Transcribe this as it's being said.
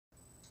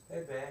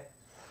Hey, babe.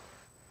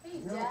 Hey,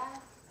 Dad.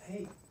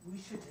 Hey, we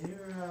should hear,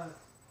 I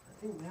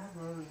think Matt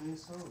wrote a new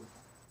song.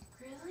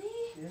 Really?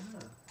 Yeah,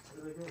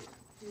 really good.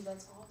 Dude,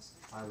 that's awesome.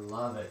 I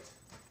love it.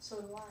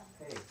 So do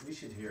I. Hey, we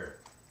should hear it.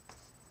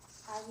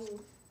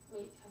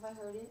 Wait, have I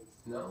heard it?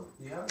 No?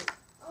 You haven't?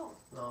 Oh.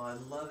 No, I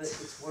love it.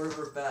 It's one of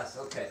her best.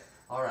 Okay,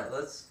 all right,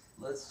 let's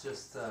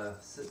just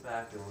sit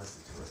back and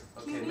listen to it.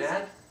 Okay,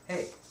 Matt,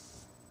 hey,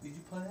 did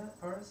you play that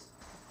for us?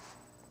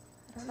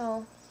 I don't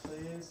know.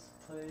 Please.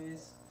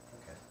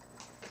 Okay.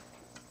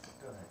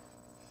 Go ahead.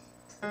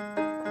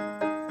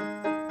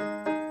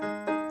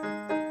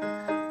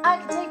 I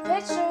can take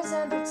pictures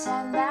and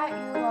pretend that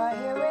you are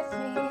here with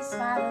me,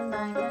 smiling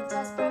like a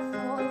desperate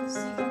fool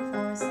seeking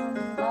for some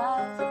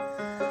love.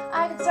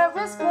 I can start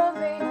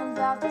whispering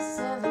about the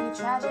silly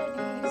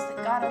tragedies that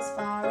got us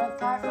far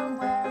apart from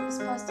where we're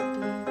supposed to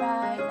be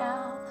right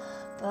now,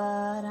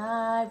 but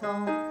I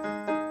won't.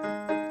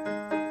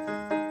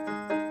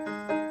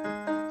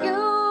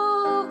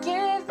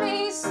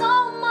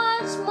 So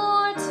much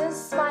more to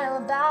smile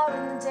about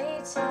in the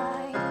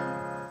daytime.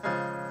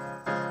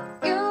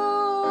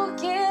 You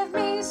give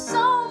me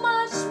so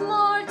much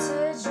more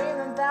to dream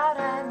about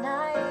at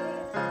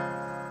night.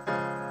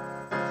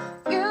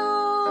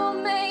 You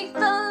make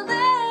the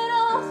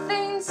little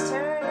things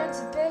turn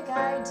into big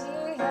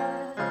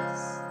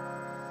ideas.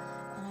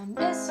 And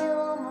I miss you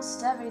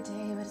almost every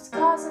day, but it's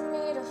causing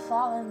me to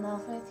fall in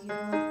love with you.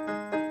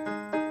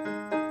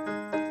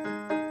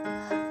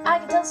 I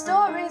can tell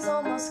stories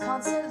almost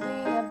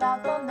constantly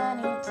about the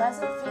many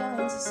pleasant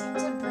feelings you seem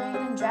to bring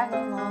and drag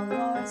along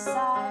your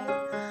side.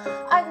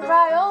 I can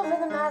cry over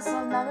the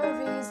massive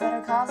memories that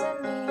are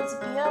causing me to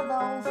be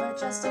alone for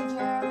just a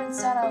year, but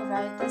instead I'll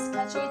write this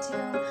catchy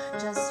tune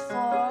just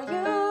for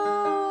you.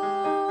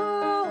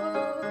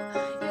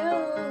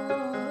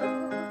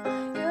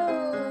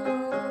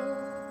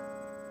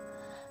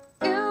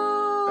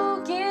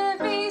 You give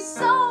me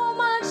so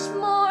much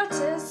more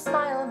to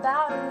smile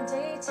about in the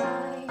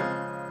daytime.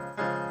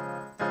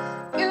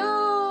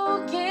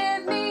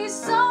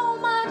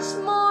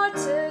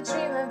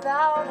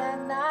 About at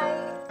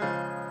night.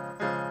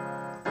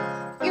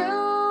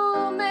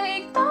 You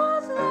make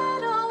those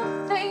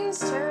little things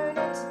turn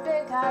into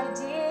big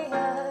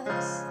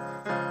ideas.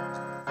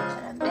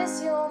 And I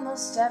miss you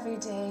almost every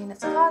day, and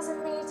it's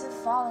causing me to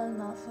fall in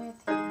love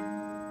with you.